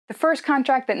The first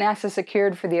contract that NASA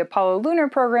secured for the Apollo lunar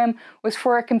program was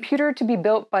for a computer to be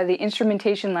built by the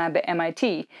Instrumentation lab at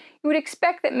MIT. You would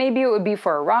expect that maybe it would be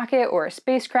for a rocket or a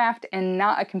spacecraft and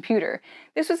not a computer.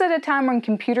 This was at a time when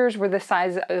computers were the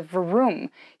size of a room.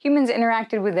 Humans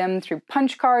interacted with them through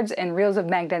punch cards and reels of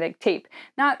magnetic tape,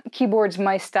 not keyboards,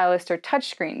 mice, stylus, or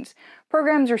touchscreens.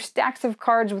 Programs were stacks of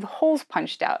cards with holes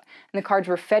punched out, and the cards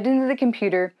were fed into the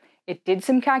computer. It did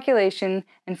some calculation,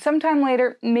 and sometime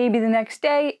later, maybe the next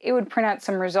day, it would print out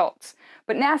some results.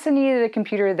 But NASA needed a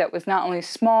computer that was not only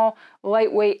small,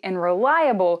 lightweight, and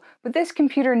reliable, but this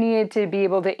computer needed to be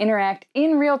able to interact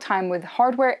in real time with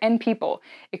hardware and people.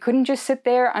 It couldn't just sit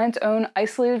there on its own,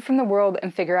 isolated from the world,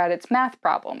 and figure out its math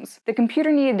problems. The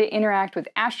computer needed to interact with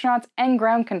astronauts and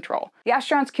ground control. The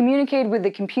astronauts communicated with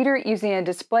the computer using a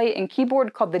display and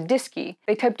keyboard called the DSKY.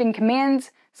 They typed in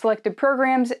commands, selected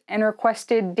programs, and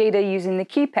requested data using the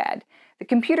keypad. The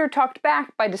computer talked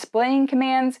back by displaying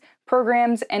commands,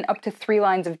 programs, and up to 3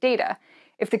 lines of data.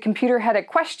 If the computer had a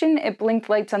question, it blinked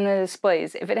lights on the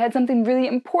displays. If it had something really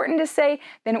important to say,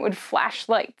 then it would flash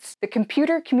lights. The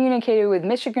computer communicated with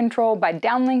mission control by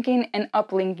downlinking and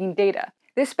uplinking data.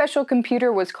 This special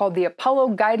computer was called the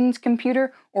Apollo Guidance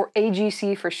Computer, or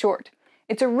AGC for short.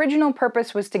 Its original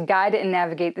purpose was to guide and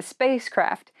navigate the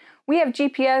spacecraft. We have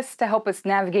GPS to help us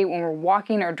navigate when we're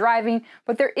walking or driving,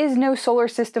 but there is no solar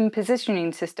system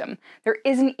positioning system. There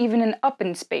isn't even an up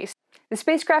in space. The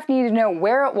spacecraft needed to know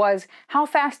where it was, how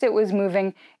fast it was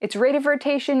moving, its rate of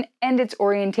rotation, and its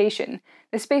orientation.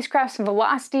 The spacecraft's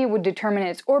velocity would determine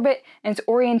its orbit, and its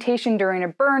orientation during a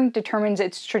burn determines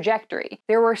its trajectory.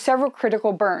 There were several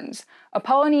critical burns.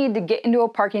 Apollo needed to get into a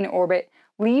parking orbit,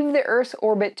 leave the Earth's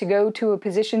orbit to go to a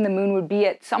position the moon would be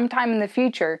at sometime in the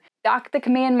future, dock the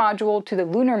command module to the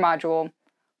lunar module,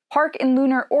 park in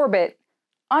lunar orbit,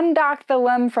 undock the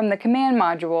LEM from the command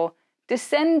module,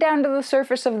 descend down to the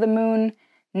surface of the moon,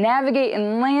 navigate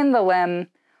and land the LEM,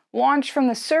 launch from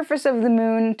the surface of the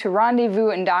moon to rendezvous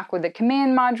and dock with the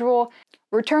command module,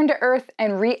 return to Earth,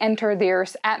 and re-enter the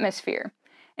Earth's atmosphere.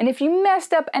 And if you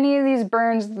messed up any of these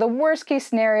burns, the worst case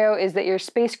scenario is that your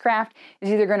spacecraft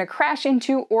is either going to crash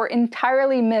into or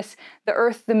entirely miss the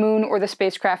Earth, the moon, or the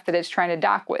spacecraft that it's trying to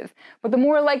dock with. But the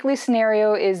more likely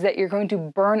scenario is that you're going to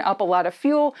burn up a lot of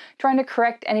fuel trying to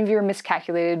correct any of your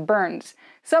miscalculated burns.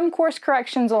 Some course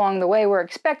corrections along the way were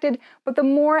expected, but the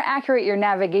more accurate your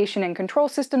navigation and control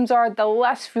systems are, the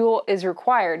less fuel is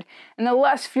required. And the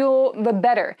less fuel, the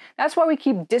better. That's why we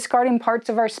keep discarding parts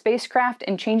of our spacecraft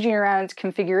and changing around its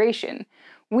configuration.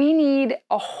 We need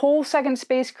a whole second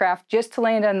spacecraft just to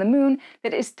land on the moon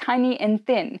that is tiny and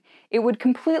thin. It would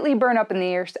completely burn up in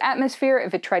the Earth's atmosphere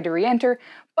if it tried to re-enter,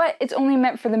 but it's only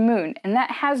meant for the moon, and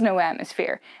that has no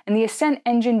atmosphere. And the ascent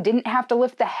engine didn't have to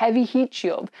lift the heavy heat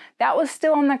shield. That was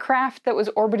still on the craft that was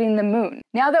orbiting the moon.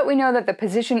 Now that we know that the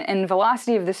position and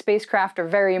velocity of the spacecraft are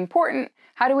very important,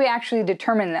 how do we actually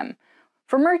determine them?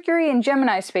 For Mercury and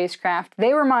Gemini spacecraft,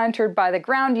 they were monitored by the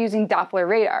ground using Doppler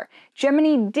radar.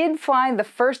 Gemini did fly the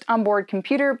first onboard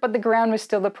computer, but the ground was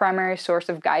still the primary source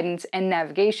of guidance and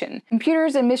navigation.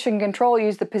 Computers and mission control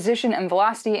used the position and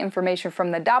velocity information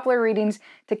from the Doppler readings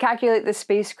to calculate the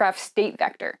spacecraft's state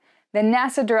vector. Then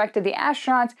NASA directed the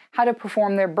astronauts how to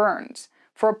perform their burns.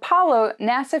 For Apollo,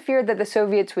 NASA feared that the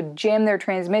Soviets would jam their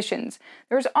transmissions.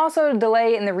 There was also a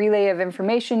delay in the relay of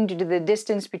information due to the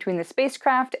distance between the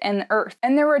spacecraft and the Earth.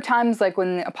 And there were times, like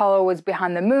when Apollo was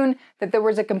behind the moon, that there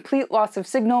was a complete loss of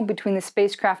signal between the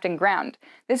spacecraft and ground.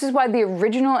 This is why the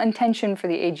original intention for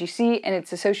the AGC and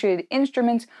its associated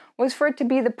instruments was for it to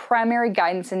be the primary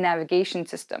guidance and navigation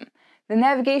system. The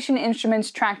navigation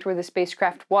instruments tracked where the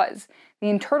spacecraft was. The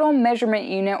Internal Measurement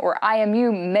Unit, or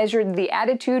IMU, measured the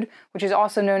attitude, which is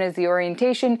also known as the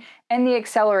orientation, and the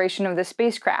acceleration of the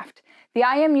spacecraft. The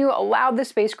IMU allowed the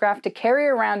spacecraft to carry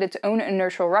around its own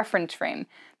inertial reference frame.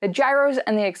 The gyros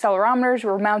and the accelerometers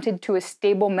were mounted to a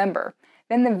stable member.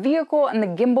 Then the vehicle and the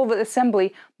gimbal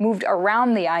assembly moved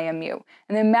around the IMU,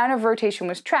 and the amount of rotation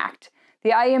was tracked. The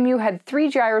IMU had 3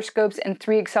 gyroscopes and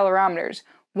 3 accelerometers,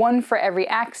 one for every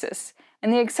axis.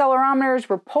 And the accelerometers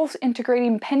were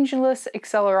pulse-integrating pendulous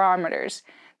accelerometers.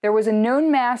 There was a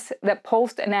known mass that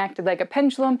pulsed and acted like a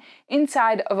pendulum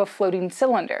inside of a floating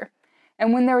cylinder.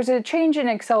 And when there was a change in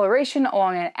acceleration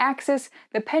along an axis,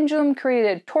 the pendulum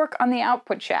created a torque on the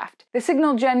output shaft. The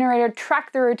signal generator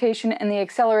tracked the rotation and the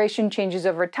acceleration changes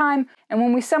over time, And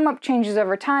when we sum up changes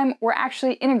over time, we're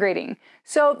actually integrating.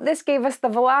 So this gave us the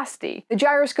velocity. The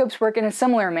gyroscopes work in a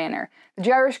similar manner. The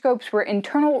gyroscopes were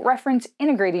internal reference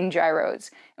integrating gyros,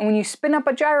 and when you spin up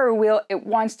a gyro wheel, it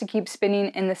wants to keep spinning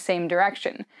in the same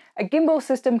direction. A gimbal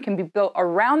system can be built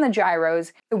around the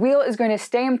gyros. The wheel is going to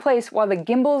stay in place while the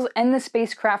gimbals and the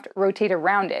spacecraft rotate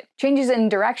around it. Changes in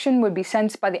direction would be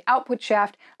sensed by the output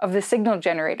shaft of the signal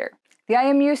generator. The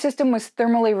IMU system was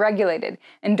thermally regulated,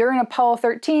 and during Apollo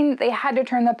 13, they had to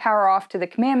turn the power off to the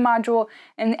command module,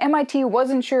 and MIT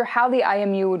wasn't sure how the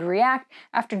IMU would react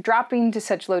after dropping to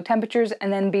such low temperatures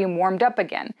and then being warmed up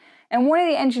again. And one of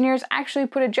the engineers actually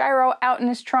put a gyro out in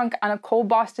his trunk on a cold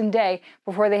Boston day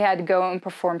before they had to go and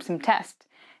perform some tests.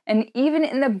 And even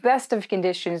in the best of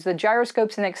conditions, the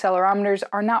gyroscopes and accelerometers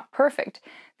are not perfect.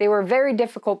 They were very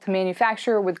difficult to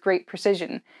manufacture with great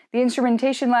precision. The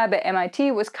Instrumentation lab at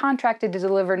MIT was contracted to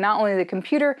deliver not only the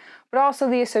computer, but also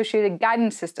the associated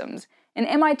guidance systems. And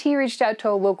MIT reached out to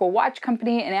a local watch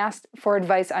company and asked for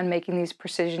advice on making these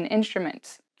precision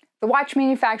instruments. The watch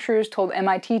manufacturers told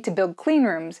MIT to build clean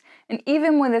rooms, and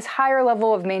even with this higher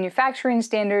level of manufacturing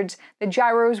standards, the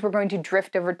gyros were going to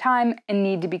drift over time and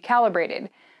need to be calibrated.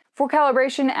 For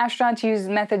calibration, astronauts used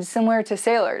methods similar to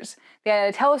sailors. They had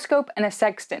a telescope and a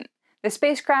sextant. The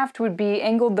spacecraft would be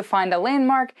angled to find a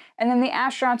landmark, and then the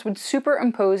astronauts would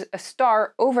superimpose a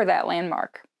star over that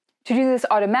landmark. To do this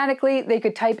automatically, they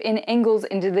could type in angles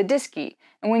into the DSKY,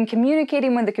 and when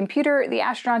communicating with the computer, the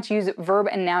astronauts used verb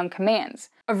and noun commands.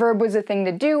 A verb was a thing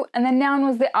to do, and the noun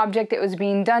was the object it was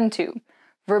being done to.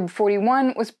 Verb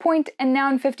 41 was point, and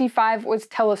noun 55 was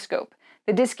telescope.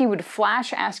 The DSKY would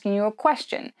flash asking you a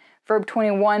question. Verb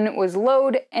 21 was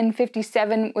load, and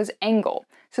 57 was angle.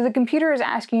 So the computer is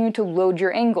asking you to load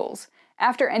your angles.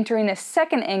 After entering a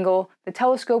second angle, the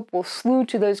telescope will slew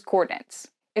to those coordinates.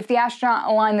 If the astronaut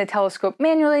aligned the telescope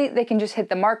manually, they can just hit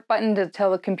the mark button to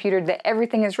tell the computer that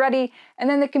everything is ready, and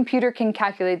then the computer can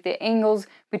calculate the angles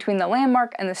between the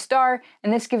landmark and the star,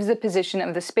 and this gives the position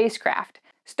of the spacecraft.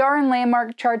 Star and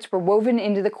landmark charts were woven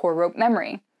into the core rope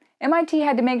memory. MIT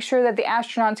had to make sure that the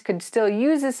astronauts could still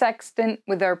use the sextant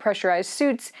with their pressurized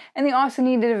suits, and they also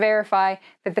needed to verify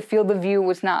that the field of view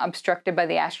was not obstructed by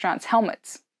the astronauts'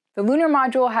 helmets. The lunar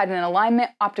module had an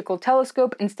alignment optical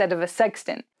telescope instead of a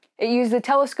sextant. It used the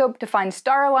telescope to find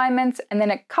star alignments, and then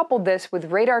it coupled this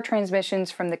with radar transmissions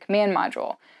from the command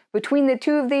module. Between the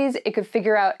two of these, it could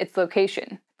figure out its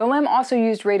location. The LEM also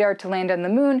used radar to land on the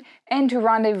moon and to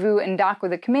rendezvous and dock with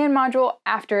the command module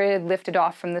after it had lifted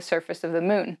off from the surface of the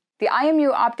moon. The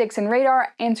IMU optics and radar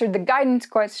answered the guidance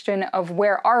question of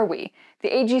where are we. The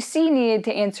AGC needed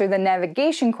to answer the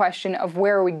navigation question of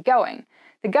where are we going.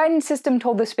 The guidance system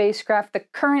told the spacecraft the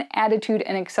current attitude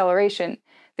and acceleration.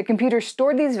 The computer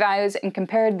stored these values and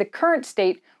compared the current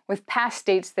state with past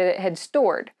states that it had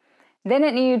stored. Then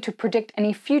it needed to predict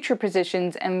any future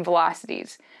positions and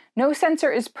velocities. No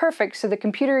sensor is perfect, so the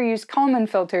computer used Kalman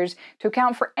filters to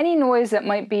account for any noise that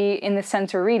might be in the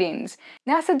sensor readings.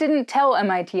 NASA didn't tell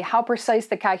MIT how precise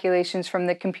the calculations from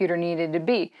the computer needed to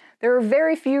be. There were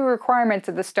very few requirements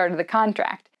at the start of the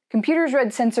contract. Computers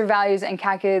read sensor values and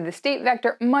calculated the state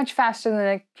vector much faster than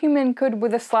a human could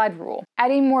with a slide rule.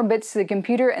 Adding more bits to the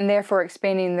computer and therefore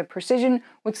expanding the precision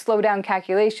would slow down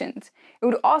calculations. It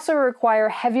would also require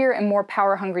heavier and more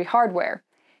power-hungry hardware.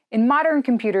 In modern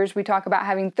computers, we talk about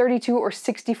having 32 or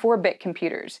 64-bit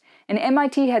computers, and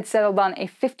MIT had settled on a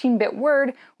 15-bit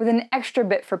word with an extra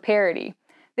bit for parity.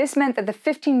 This meant that the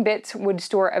 15 bits would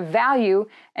store a value,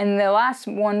 and the last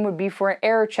one would be for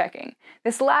error checking.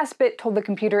 This last bit told the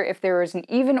computer if there was an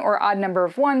even or odd number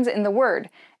of ones in the word,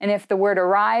 and if the word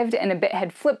arrived and a bit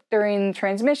had flipped during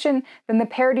transmission, then the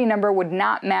parity number would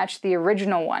not match the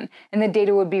original one, and the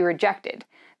data would be rejected.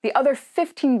 The other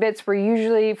 15 bits were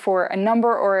usually for a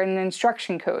number or an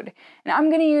instruction code. And I'm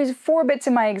going to use 4 bits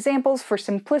in my examples for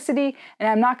simplicity, and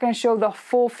I'm not going to show the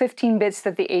full 15 bits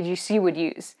that the AGC would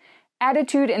use.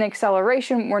 Attitude and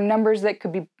acceleration were numbers that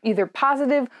could be either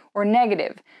positive or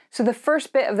negative, so the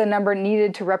first bit of the number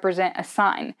needed to represent a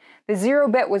sign. The 0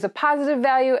 bit was a positive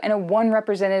value and a 1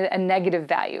 represented a negative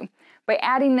value. By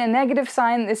adding a negative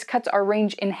sign, this cuts our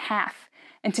range in half.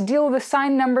 And to deal with the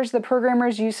sign numbers, the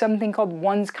programmers used something called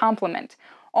 1's complement.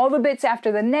 All the bits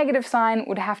after the negative sign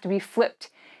would have to be flipped.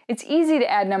 It's easy to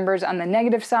add numbers on the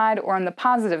negative side or on the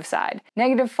positive side.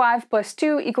 -5 plus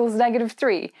 2 equals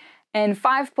 -3. And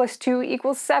 5 plus 2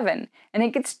 equals 7. And it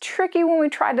gets tricky when we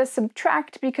try to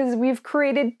subtract because we've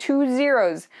created 2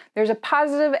 zeros. There's a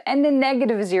positive and a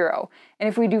negative 0. And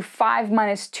if we do 5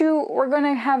 minus 2, we're going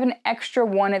to have an extra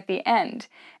 1 at the end.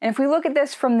 And if we look at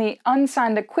this from the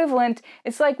unsigned equivalent,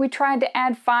 it's like we tried to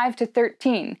add 5 to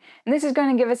 13. And this is going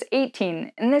to give us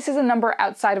 18. And this is a number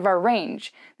outside of our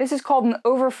range. This is called an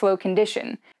overflow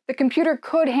condition. The computer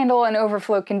could handle an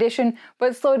overflow condition, but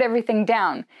it slowed everything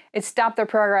down. It stopped the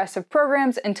progress of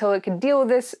programs until it could deal with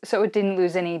this, so it didn't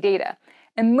lose any data.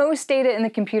 And most data in the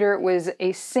computer was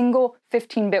a single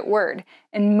 15-bit word,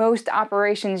 and most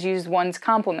operations used one's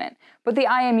complement. But the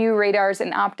IMU radars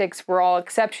and optics were all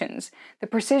exceptions. The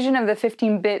precision of the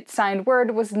 15-bit signed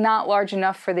word was not large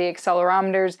enough for the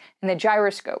accelerometers and the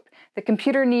gyroscope. The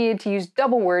computer needed to use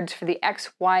double words for the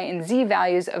x, y, and z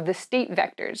values of the state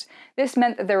vectors. This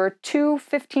meant that there were two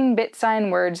 15-bit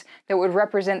signed words that would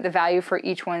represent the value for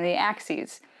each one of the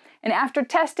axes. And after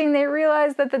testing, they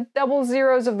realized that the double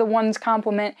zeros of the one's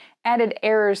complement added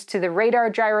errors to the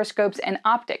radar, gyroscopes, and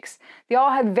optics. They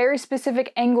all had very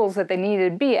specific angles that they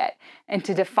needed to be at, and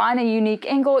to define a unique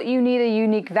angle, you need a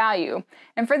unique value.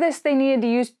 And for this, they needed to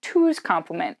use 2's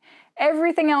complement.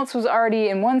 Everything else was already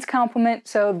in 1's complement,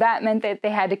 so that meant that they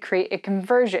had to create a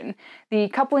conversion. The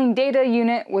coupling data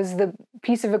unit was the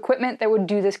piece of equipment that would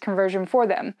do this conversion for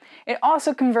them. It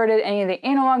also converted any of the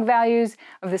analog values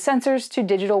of the sensors to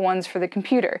digital ones for the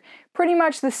computer. Pretty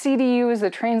much the CDU is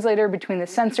the translator between the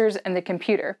sensors and the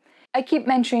computer. I keep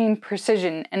mentioning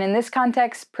precision, and in this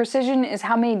context, precision is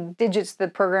how many digits the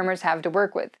programmers have to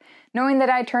work with. Knowing that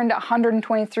I turned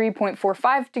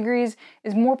 123.45 degrees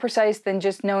is more precise than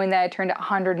just knowing that I turned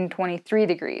 123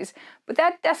 degrees. But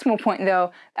that decimal point,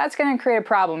 though, that's going to create a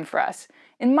problem for us.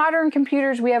 In modern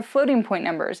computers, we have floating point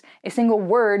numbers. A single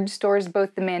word stores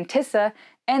both the mantissa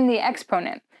and the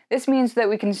exponent. This means that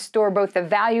we can store both the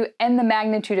value and the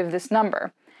magnitude of this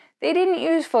number. They didn't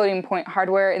use floating point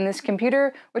hardware in this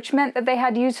computer, which meant that they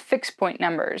had to use fixed point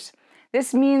numbers.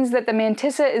 This means that the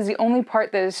mantissa is the only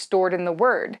part that is stored in the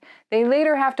word. They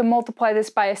later have to multiply this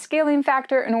by a scaling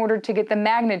factor in order to get the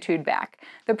magnitude back.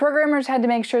 The programmers had to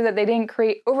make sure that they didn't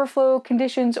create overflow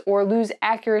conditions or lose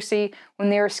accuracy when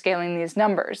they were scaling these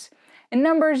numbers. And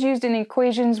numbers used in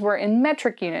equations were in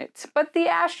metric units, but the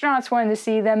astronauts wanted to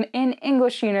see them in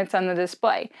English units on the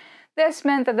display. This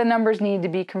meant that the numbers needed to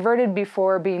be converted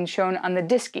before being shown on the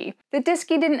DSKY. The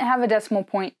DSKY didn't have a decimal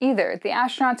point either. The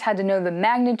astronauts had to know the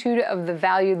magnitude of the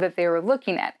value that they were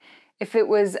looking at. If it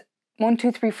was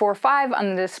 12345 on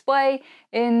the display,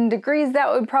 in degrees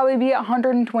that would probably be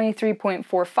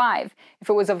 123.45. If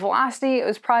it was a velocity, it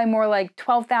was probably more like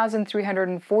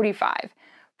 12,345.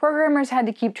 Programmers had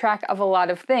to keep track of a lot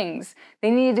of things.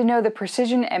 They needed to know the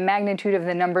precision and magnitude of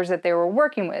the numbers that they were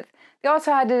working with. They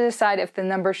also had to decide if the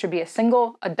number should be a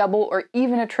single, a double, or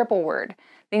even a triple word.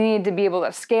 They needed to be able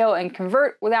to scale and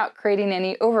convert without creating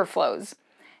any overflows.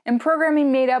 And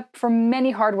programming made up for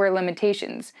many hardware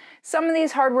limitations. Some of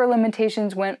these hardware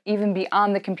limitations went even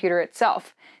beyond the computer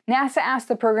itself. NASA asked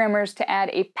the programmers to add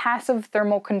a passive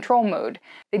thermal control mode.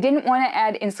 They didn't want to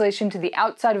add insulation to the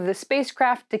outside of the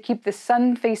spacecraft to keep the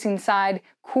sun-facing side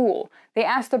cool. They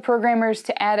asked the programmers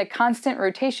to add a constant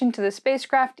rotation to the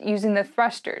spacecraft using the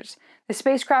thrusters. The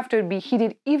spacecraft would be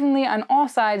heated evenly on all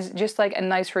sides, just like a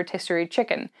nice rotisserie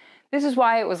chicken. This is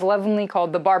why it was lovingly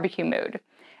called the barbecue mode.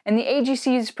 And the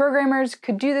AGC's programmers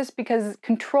could do this because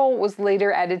control was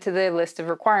later added to the list of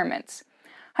requirements.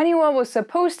 Honeywell was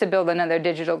supposed to build another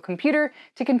digital computer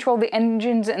to control the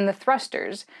engines and the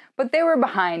thrusters, but they were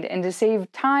behind, and to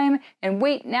save time and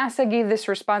weight, NASA gave this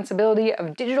responsibility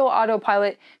of digital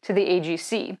autopilot to the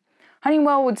AGC.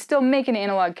 Honeywell would still make an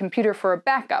analog computer for a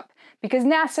backup, because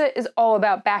NASA is all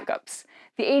about backups.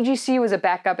 The AGC was a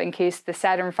backup in case the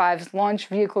Saturn V's launch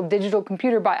vehicle digital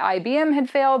computer by IBM had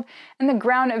failed, and the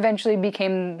ground eventually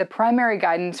became the primary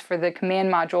guidance for the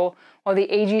command module, while the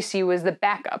AGC was the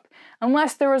backup,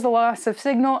 unless there was a loss of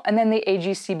signal, and then the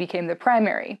AGC became the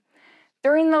primary.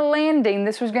 During the landing,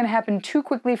 this was going to happen too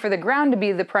quickly for the ground to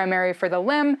be the primary for the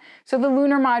LEM, so the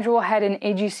lunar module had an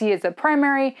AGC as the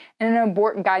primary and an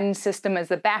abort guidance system as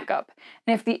the backup.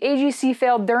 And if the AGC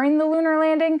failed during the lunar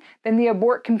landing, then the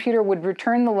abort computer would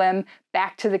return the LEM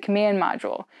back to the command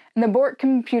module. And the abort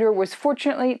computer was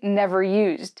fortunately never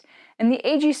used. And the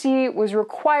AGC was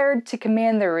required to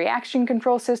command the reaction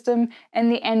control system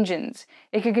and the engines.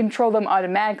 It could control them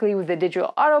automatically with the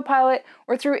digital autopilot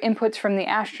or through inputs from the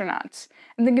astronauts.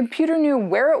 And the computer knew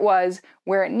where it was,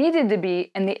 where it needed to be,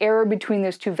 and the error between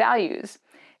those two values.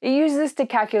 It used this to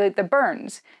calculate the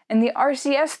burns, and the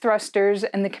RCS thrusters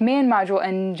and the command module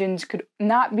engines could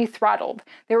not be throttled.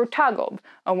 They were toggled.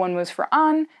 A 1 was for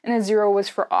on, and a 0 was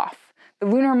for off. The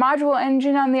lunar module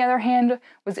engine, on the other hand,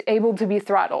 was able to be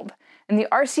throttled. And the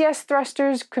RCS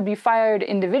thrusters could be fired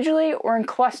individually or in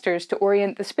clusters to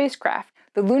orient the spacecraft.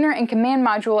 The lunar and command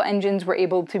module engines were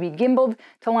able to be gimbaled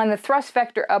to line the thrust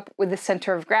vector up with the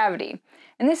center of gravity.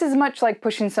 And this is much like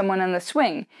pushing someone on the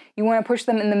swing. You want to push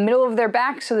them in the middle of their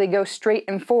back so they go straight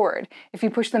and forward. If you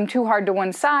push them too hard to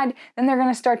one side, then they're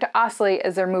going to start to oscillate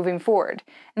as they're moving forward.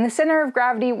 And the center of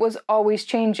gravity was always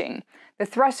changing. The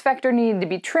thrust vector needed to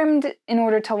be trimmed in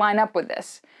order to line up with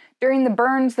this. During the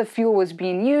burns, the fuel was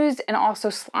being used and also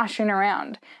sloshing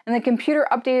around, and the computer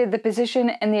updated the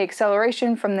position and the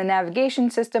acceleration from the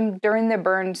navigation system during the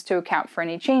burns to account for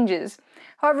any changes.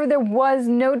 However, there was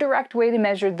no direct way to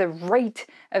measure the rate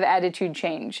of attitude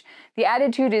change. The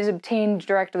attitude is obtained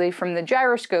directly from the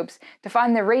gyroscopes. To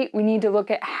find the rate, we need to look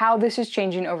at how this is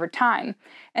changing over time.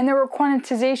 And there were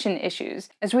quantization issues.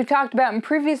 As we've talked about in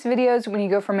previous videos, when you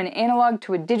go from an analog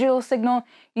to a digital signal,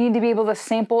 you need to be able to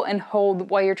sample and hold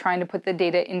while you're trying to put the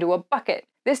data into a bucket.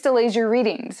 This delays your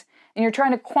readings. And you're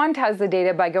trying to quantize the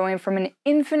data by going from an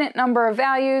infinite number of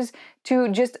values to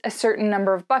just a certain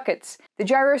number of buckets. The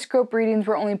gyroscope readings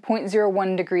were only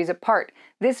 0.01 degrees apart.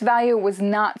 This value was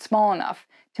not small enough.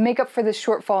 To make up for this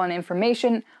shortfall in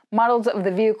information, models of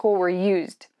the vehicle were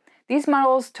used. These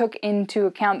models took into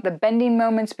account the bending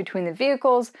moments between the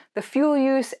vehicles, the fuel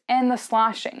use, and the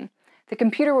sloshing. The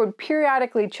computer would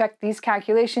periodically check these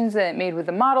calculations that it made with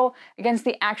the model against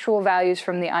the actual values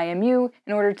from the IMU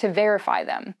in order to verify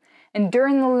them. And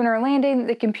during the lunar landing,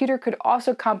 the computer could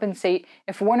also compensate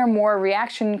if one or more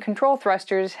reaction control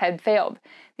thrusters had failed.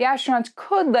 The astronauts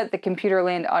could let the computer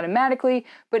land automatically,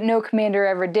 but no commander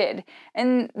ever did.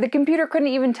 And the computer couldn't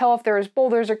even tell if there was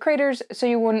boulders or craters, so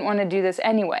you wouldn't want to do this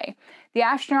anyway. The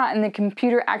astronaut and the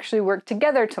computer actually worked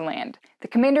together to land. The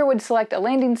commander would select a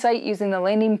landing site using the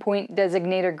landing point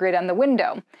designator grid on the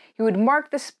window. He would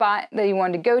mark the spot that he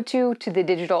wanted to go to the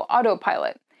digital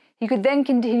autopilot. He could then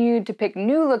continue to pick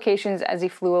new locations as he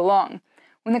flew along.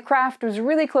 When the craft was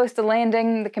really close to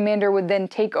landing, the commander would then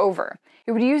take over.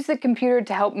 He would use the computer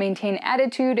to help maintain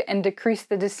attitude and decrease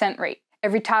the descent rate.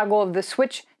 Every toggle of the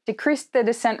switch decreased the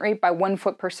descent rate by 1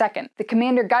 foot per second. The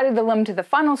commander guided the LEM to the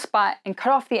final spot and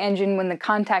cut off the engine when the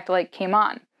contact light came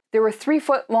on. There were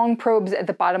 3-foot-long probes at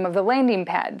the bottom of the landing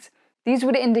pads. These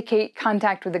would indicate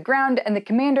contact with the ground, and the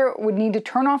commander would need to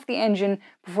turn off the engine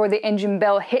before the engine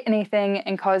bell hit anything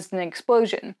and caused an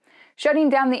explosion. Shutting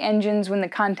down the engines when the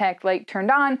contact light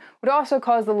turned on would also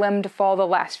cause the LEM to fall the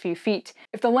last few feet.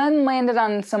 If the LEM landed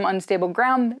on some unstable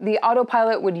ground, the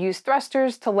autopilot would use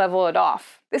thrusters to level it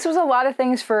off. This was a lot of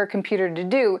things for a computer to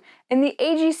do, and the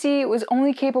AGC was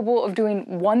only capable of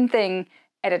doing one thing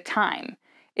at a time.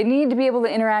 It needed to be able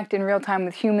to interact in real time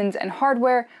with humans and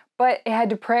hardware, but it had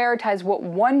to prioritize what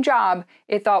one job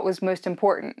it thought was most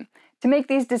important. To make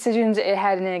these decisions, it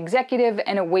had an executive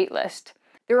and a wait list.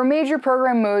 There were major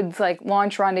program modes like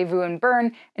launch, rendezvous, and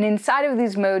burn, and inside of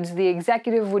these modes, the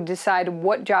executive would decide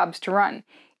what jobs to run.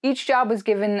 Each job was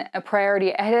given a priority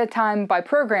ahead of time by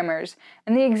programmers,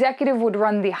 and the executive would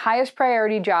run the highest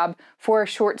priority job for a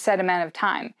short set amount of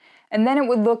time. And then it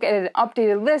would look at an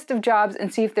updated list of jobs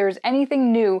and see if there was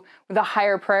anything new with a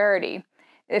higher priority.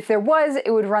 If there was,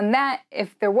 it would run that.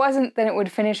 If there wasn't, then it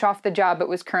would finish off the job it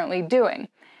was currently doing.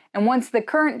 And once the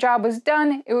current job was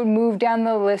done, it would move down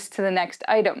the list to the next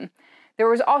item. There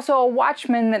was also a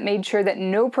watchman that made sure that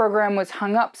no program was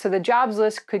hung up so the jobs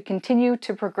list could continue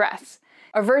to progress.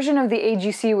 A version of the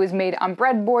AGC was made on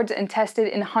breadboards and tested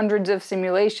in hundreds of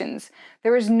simulations.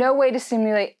 There was no way to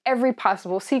simulate every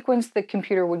possible sequence the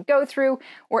computer would go through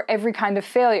or every kind of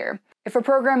failure. If a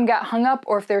program got hung up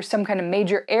or if there was some kind of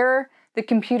major error, the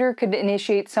computer could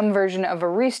initiate some version of a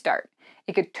restart.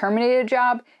 It could terminate a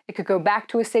job, it could go back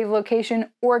to a saved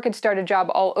location, or it could start a job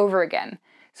all over again.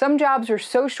 Some jobs were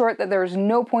so short that there was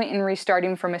no point in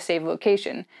restarting from a saved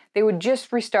location. They would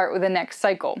just restart with the next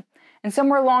cycle. And some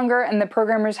were longer, and the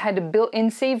programmers had to build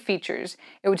in save features.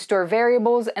 It would store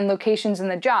variables and locations in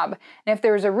the job, and if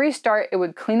there was a restart, it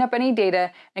would clean up any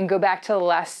data and go back to the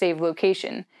last saved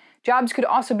location. Jobs could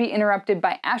also be interrupted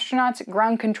by astronauts,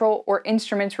 ground control, or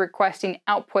instruments requesting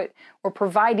output or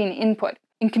providing input.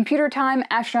 In computer time,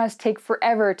 astronauts take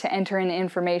forever to enter in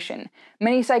information.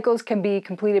 Many cycles can be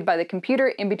completed by the computer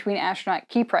in between astronaut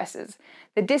key presses.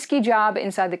 The DSKY job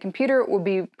inside the computer would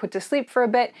be put to sleep for a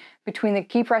bit between the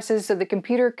key presses so the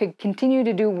computer could continue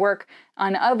to do work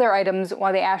on other items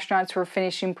while the astronauts were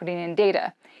finishing putting in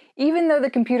data. Even though the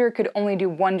computer could only do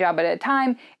one job at a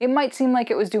time, it might seem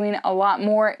like it was doing a lot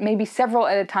more, maybe several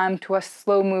at a time, to us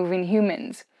slow-moving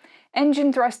humans.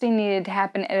 Engine thrusting needed to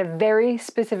happen at a very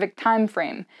specific time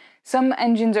frame. Some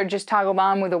engines are just toggled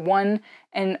on with a 1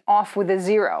 and off with a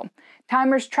 0.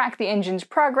 Timers track the engine's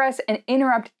progress and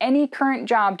interrupt any current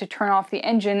job to turn off the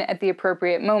engine at the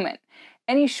appropriate moment.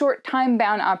 Any short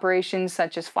time-bound operations,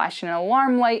 such as flashing an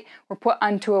alarm light, were put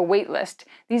onto a wait list.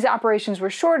 These operations were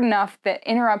short enough that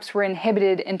interrupts were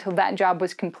inhibited until that job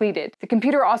was completed. The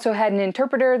computer also had an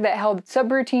interpreter that held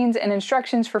subroutines and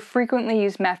instructions for frequently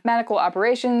used mathematical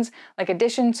operations like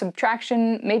addition,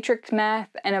 subtraction, matrix math,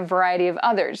 and a variety of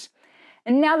others.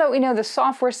 And now that we know the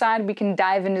software side, we can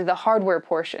dive into the hardware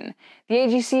portion. The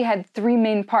AGC had three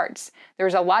main parts. There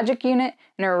was a logic unit,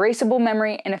 an erasable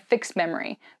memory, and a fixed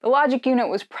memory. The logic unit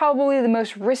was probably the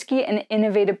most risky and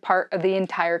innovative part of the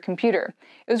entire computer.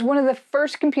 It was one of the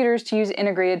first computers to use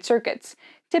integrated circuits.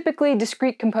 Typically,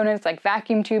 discrete components like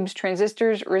vacuum tubes,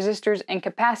 transistors, resistors, and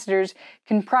capacitors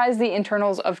comprise the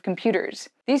internals of computers.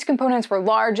 These components were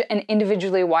large and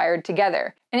individually wired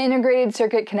together. An integrated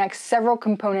circuit connects several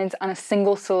components on a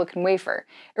single silicon wafer.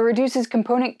 It reduces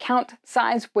component count,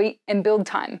 size, weight, and build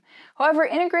time. However,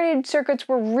 integrated circuits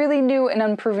were really new and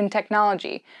unproven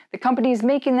technology. The companies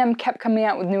making them kept coming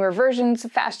out with newer versions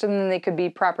faster than they could be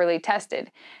properly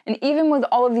tested. And even with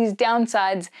all of these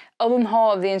downsides, Eldon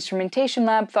Hall of the Instrumentation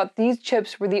Lab thought these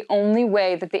chips were the only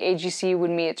way that the AGC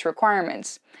would meet its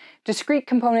requirements. Discrete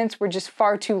components were just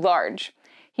far too large.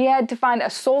 He had to find a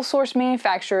sole source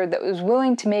manufacturer that was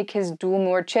willing to make his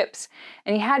dual-NOR chips,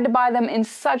 and he had to buy them in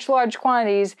such large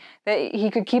quantities that he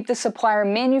could keep the supplier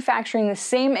manufacturing the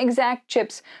same exact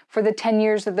chips for the 10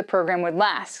 years that the program would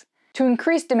last. To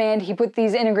increase demand, he put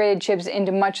these integrated chips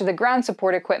into much of the ground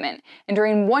support equipment, and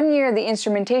during 1 year, the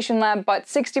Instrumentation Lab bought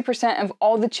 60% of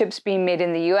all the chips being made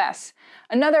in the US.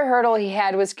 Another hurdle he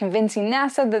had was convincing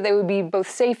NASA that they would be both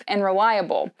safe and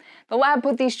reliable. The lab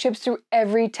put these chips through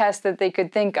every test that they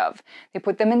could think of. They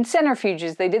put them in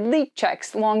centrifuges, they did leak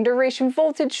checks, long-duration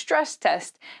voltage stress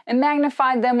tests, and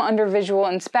magnified them under visual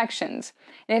inspections.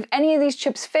 And if any of these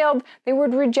chips failed, they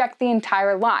would reject the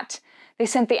entire lot. They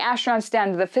sent the astronauts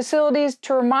down to the facilities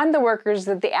to remind the workers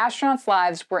that the astronauts'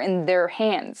 lives were in their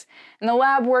hands. And the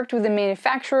lab worked with the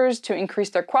manufacturers to increase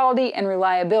their quality and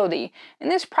reliability, and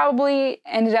this probably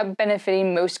ended up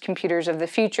benefiting most computers of the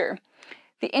future.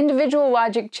 The individual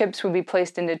logic chips would be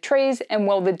placed into trays and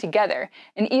welded together,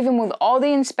 and even with all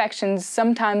the inspections,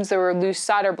 sometimes there were loose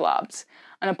solder blobs.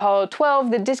 On Apollo 12,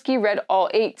 the DSKY read all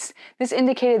 8s. This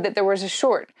indicated that there was a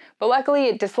short, but luckily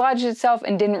it dislodged itself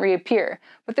and didn't reappear.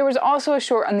 But there was also a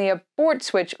short on the abort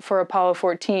switch for Apollo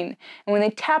 14, and when they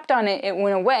tapped on it, it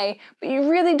went away, but you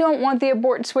really don't want the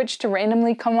abort switch to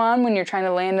randomly come on when you're trying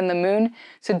to land on the moon,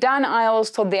 so Don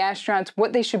Iles told the astronauts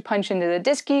what they should punch into the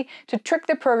DSKY to trick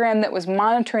the program that was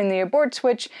monitoring the abort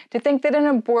switch to think that an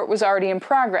abort was already in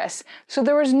progress, so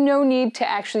there was no need to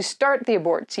actually start the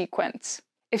abort sequence.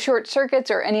 If short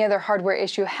circuits or any other hardware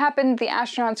issue happened, the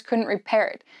astronauts couldn't repair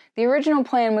it. The original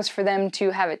plan was for them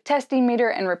to have a testing meter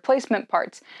and replacement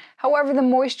parts. However, the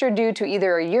moisture due to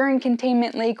either a urine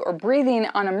containment leak or breathing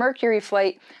on a Mercury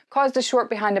flight caused a short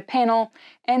behind a panel,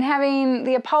 and having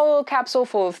the Apollo capsule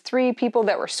full of 3 people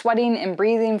that were sweating and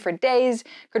breathing for days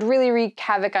could really wreak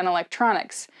havoc on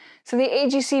electronics. So the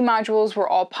AGC modules were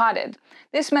all potted.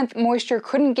 This meant moisture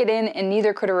couldn't get in and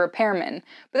neither could a repairman.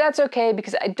 But that's okay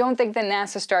because I don't think that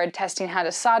NASA started testing how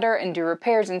to solder and do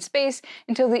repairs in space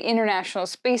until the International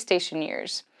Space Station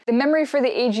years. The memory for the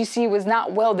AGC was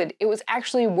not welded, it was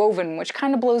actually woven, which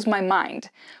kind of blows my mind.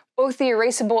 Both the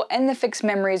erasable and the fixed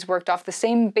memories worked off the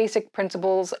same basic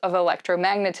principles of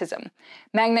electromagnetism.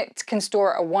 Magnets can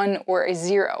store a 1 or a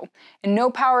 0, and no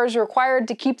power is required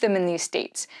to keep them in these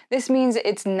states. This means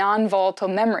it's non-volatile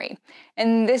memory,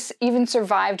 and this even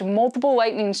survived multiple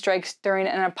lightning strikes during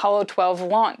an Apollo 12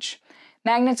 launch.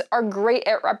 Magnets are great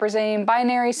at representing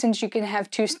binary since you can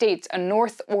have 2 states, a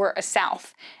north or a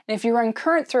south. And if you run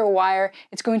current through a wire,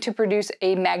 it's going to produce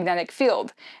a magnetic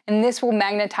field, and this will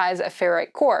magnetize a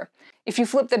ferrite core. If you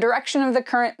flip the direction of the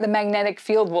current, the magnetic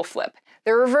field will flip.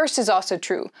 The reverse is also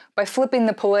true. By flipping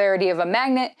the polarity of a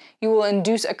magnet, you will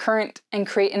induce a current and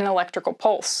create an electrical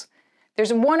pulse.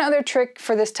 There's one other trick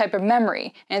for this type of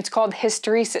memory, and it's called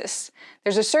hysteresis.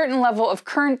 There's a certain level of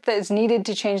current that is needed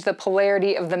to change the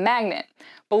polarity of the magnet.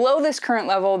 Below this current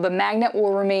level, the magnet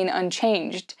will remain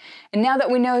unchanged. And now that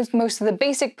we know most of the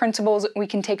basic principles, we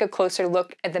can take a closer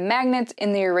look at the magnets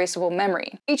in the erasable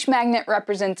memory. Each magnet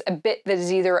represents a bit that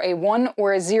is either a 1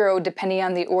 or a 0 depending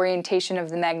on the orientation of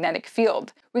the magnetic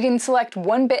field. We can select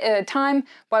 1 bit at a time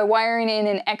by wiring in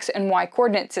an X and Y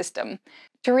coordinate system.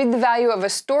 To read the value of a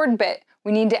stored bit,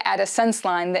 we need to add a sense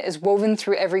line that is woven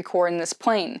through every core in this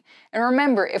plane. And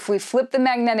remember, if we flip the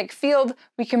magnetic field,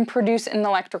 we can produce an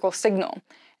electrical signal.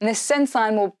 And this sense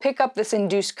line will pick up this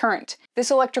induced current.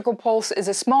 This electrical pulse is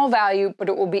a small value, but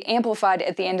it will be amplified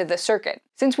at the end of the circuit.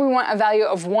 Since we want a value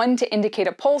of 1 to indicate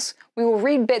a pulse, we will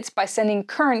read bits by sending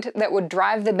current that would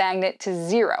drive the magnet to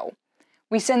 0.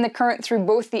 We send the current through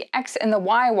both the X and the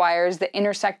Y wires that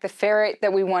intersect the ferrite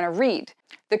that we want to read.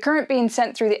 The current being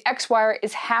sent through the X wire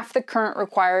is half the current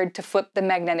required to flip the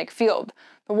magnetic field.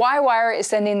 The Y wire is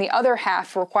sending the other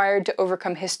half required to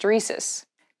overcome hysteresis.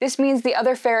 This means the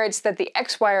other ferrites that the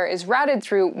X wire is routed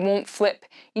through won't flip.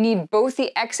 You need both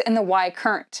the X and the Y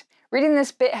current. Reading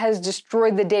this bit has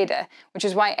destroyed the data, which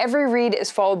is why every read is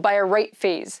followed by a write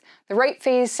phase. The write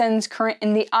phase sends current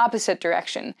in the opposite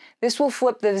direction. This will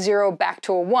flip the 0 back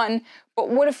to a 1, but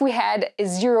what if we had a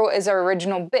 0 as our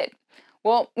original bit?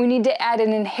 Well, we need to add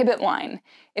an inhibit line.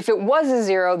 If it was a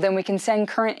 0, then we can send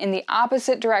current in the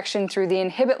opposite direction through the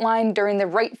inhibit line during the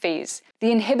write phase.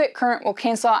 The inhibit current will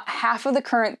cancel out half of the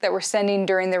current that we're sending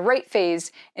during the write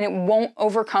phase, and it won't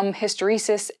overcome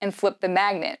hysteresis and flip the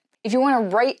magnet. If you want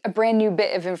to write a brand new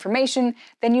bit of information,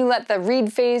 then you let the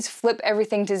read phase flip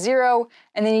everything to 0,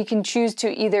 and then you can choose to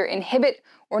either inhibit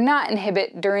or not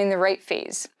inhibit during the write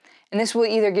phase. And this will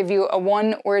either give you a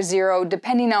 1 or a 0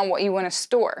 depending on what you want to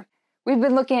store. We've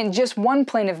been looking at just one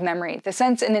plane of memory. The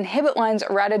sense and inhibit lines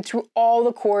are routed through all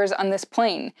the cores on this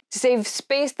plane. To save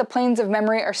space, the planes of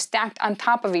memory are stacked on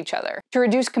top of each other. To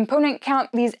reduce component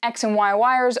count, these X and Y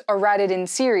wires are routed in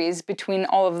series between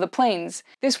all of the planes.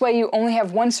 This way you only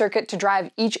have one circuit to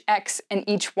drive each X and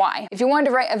each Y. If you wanted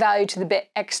to write a value to the bit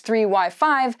X3,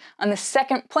 Y5 on the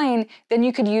second plane, then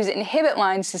you could use inhibit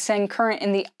lines to send current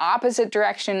in the opposite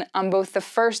direction on both the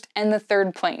first and the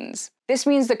third planes. This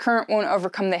means the current won't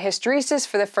overcome the hysteresis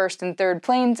for the first and third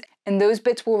planes, and those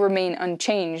bits will remain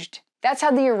unchanged. That's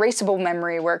how the erasable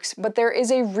memory works, but there is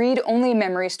a read-only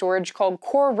memory storage called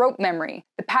core rope memory.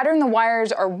 The pattern the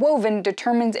wires are woven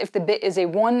determines if the bit is a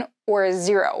 1 or a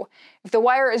 0. If the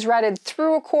wire is routed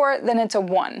through a core, then it's a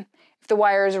 1. If the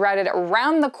wire is routed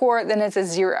around the core, then it's a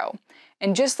 0.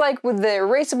 And just like with the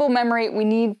erasable memory, we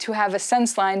need to have a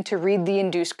sense line to read the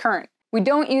induced current. We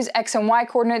don't use X and Y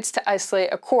coordinates to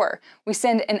isolate a core. We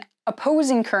send an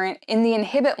opposing current in the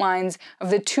inhibit lines of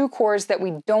the two cores that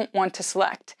we don't want to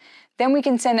select. Then we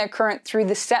can send a current through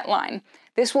the set line.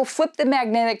 This will flip the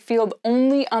magnetic field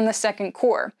only on the second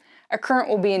core. A current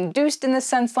will be induced in the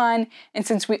sense line, and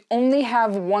since we only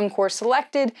have one core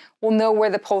selected, we'll know where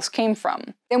the pulse came from.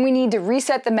 Then we need to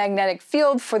reset the magnetic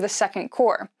field for the second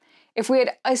core. If we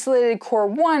had isolated core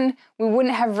 1, we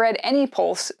wouldn't have read any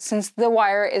pulse since the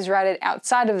wire is routed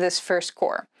outside of this first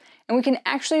core. And we can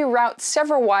actually route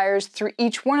several wires through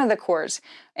each one of the cores.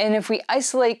 And if we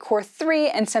isolate core 3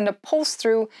 and send a pulse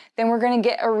through, then we're going to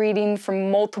get a reading from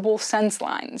multiple sense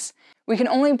lines. We can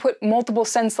only put multiple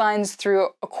sense lines through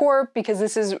a core because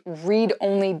this is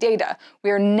read-only data.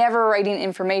 We are never writing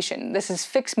information. This is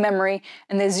fixed memory,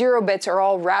 and the 0 bits are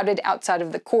all routed outside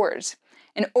of the cores.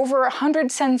 And over 100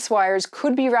 sense wires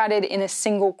could be routed in a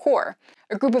single core.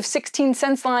 A group of 16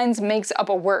 sense lines makes up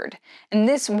a word, and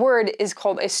this word is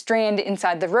called a strand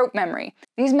inside the rope memory.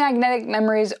 These magnetic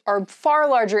memories are far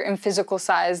larger in physical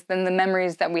size than the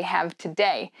memories that we have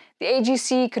today. The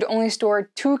AGC could only store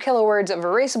 2 kilowords of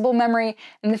erasable memory,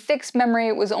 and the fixed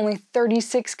memory was only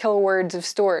 36 kilowords of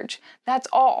storage. That's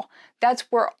all.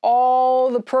 That's where all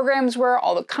the programs were,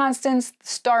 all the constants, the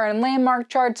star and landmark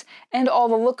charts, and all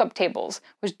the lookup tables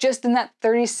was just in that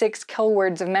 36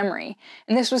 kilowords of memory.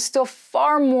 And this was still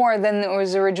far more than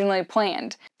was originally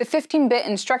planned. The 15-bit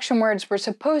instruction words were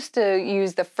supposed to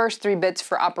use the first 3 bits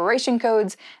for operation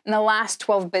codes and the last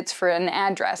 12 bits for an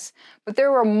address. But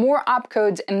there were more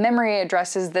opcodes and memory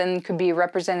addresses than could be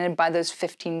represented by those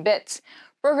 15 bits.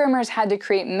 Programmers had to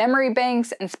create memory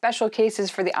banks and special cases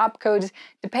for the opcodes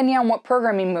depending on what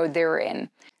programming mode they were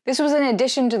in. This was in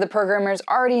addition to the programmers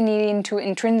already needing to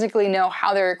intrinsically know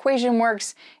how their equation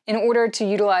works in order to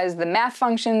utilize the math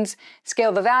functions,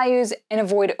 scale the values, and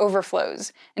avoid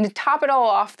overflows. And to top it all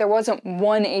off, there wasn't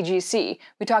one AGC.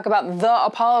 We talk about the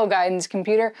Apollo guidance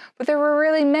computer, but there were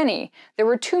really many. There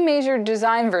were 2 major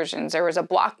design versions. There was a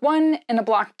Block 1 and a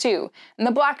Block 2. And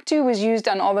the Block 2 was used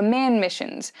on all the manned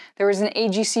missions. There was an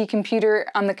AGC computer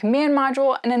on the command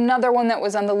module and another one that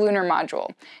was on the lunar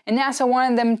module. And NASA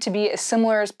wanted them to be as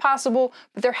similar as possible,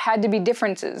 but there had to be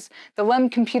differences. The LEM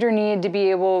computer needed to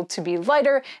be able to be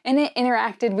lighter, and it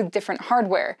interacted with different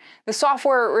hardware. The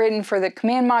software written for the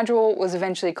command module was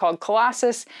eventually called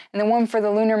Colossus, and the one for the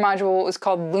lunar module was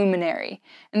called Luminary.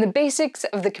 And the basics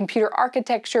of the computer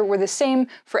architecture were the same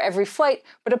for every flight,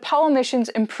 but Apollo missions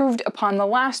improved upon the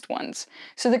last ones.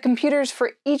 So the computers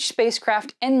for each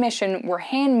spacecraft and mission were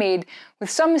handmade with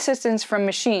some assistance from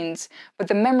machines, but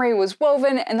the memory was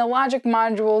woven and the logic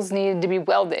modules needed to be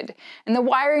welded, and the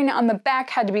wiring on the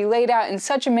back had to be laid out in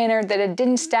such a manner that it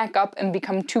didn't stack up and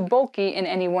become too bulky in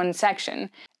any one section.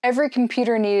 Every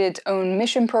computer needed its own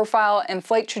mission profile and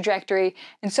flight trajectory,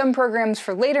 and some programs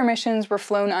for later missions were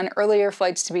flown on earlier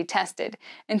flights to be tested.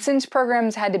 And since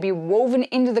programs had to be woven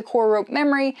into the core rope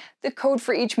memory, the code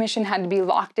for each mission had to be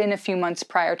locked in a few months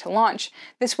prior to launch.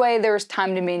 This way there was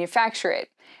time to manufacture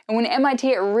it. And when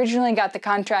MIT originally got the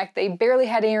contract, they barely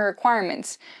had any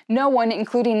requirements. No one,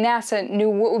 including NASA, knew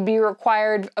what would be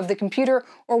required of the computer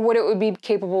or what it would be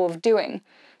capable of doing.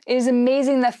 It is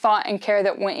amazing the thought and care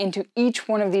that went into each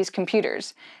one of these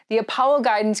computers. The Apollo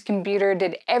guidance computer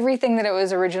did everything that it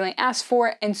was originally asked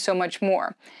for and so much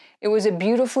more. It was a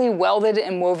beautifully welded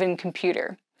and woven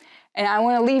computer. And I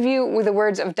want to leave you with the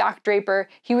words of Doc Draper.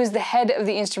 He was the head of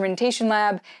the instrumentation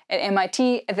lab at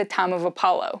MIT at the time of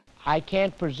Apollo. I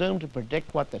can't presume to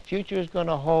predict what the future is going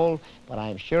to hold, but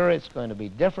I'm sure it's going to be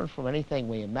different from anything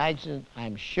we imagined.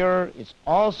 I'm sure it's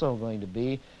also going to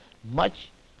be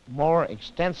much more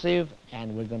extensive,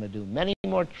 and we're going to do many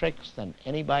more tricks than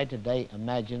anybody today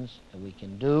imagines that we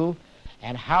can do.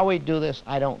 And how we do this,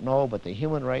 I don't know, but the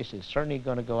human race is certainly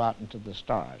going to go out into the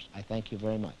stars. I thank you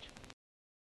very much.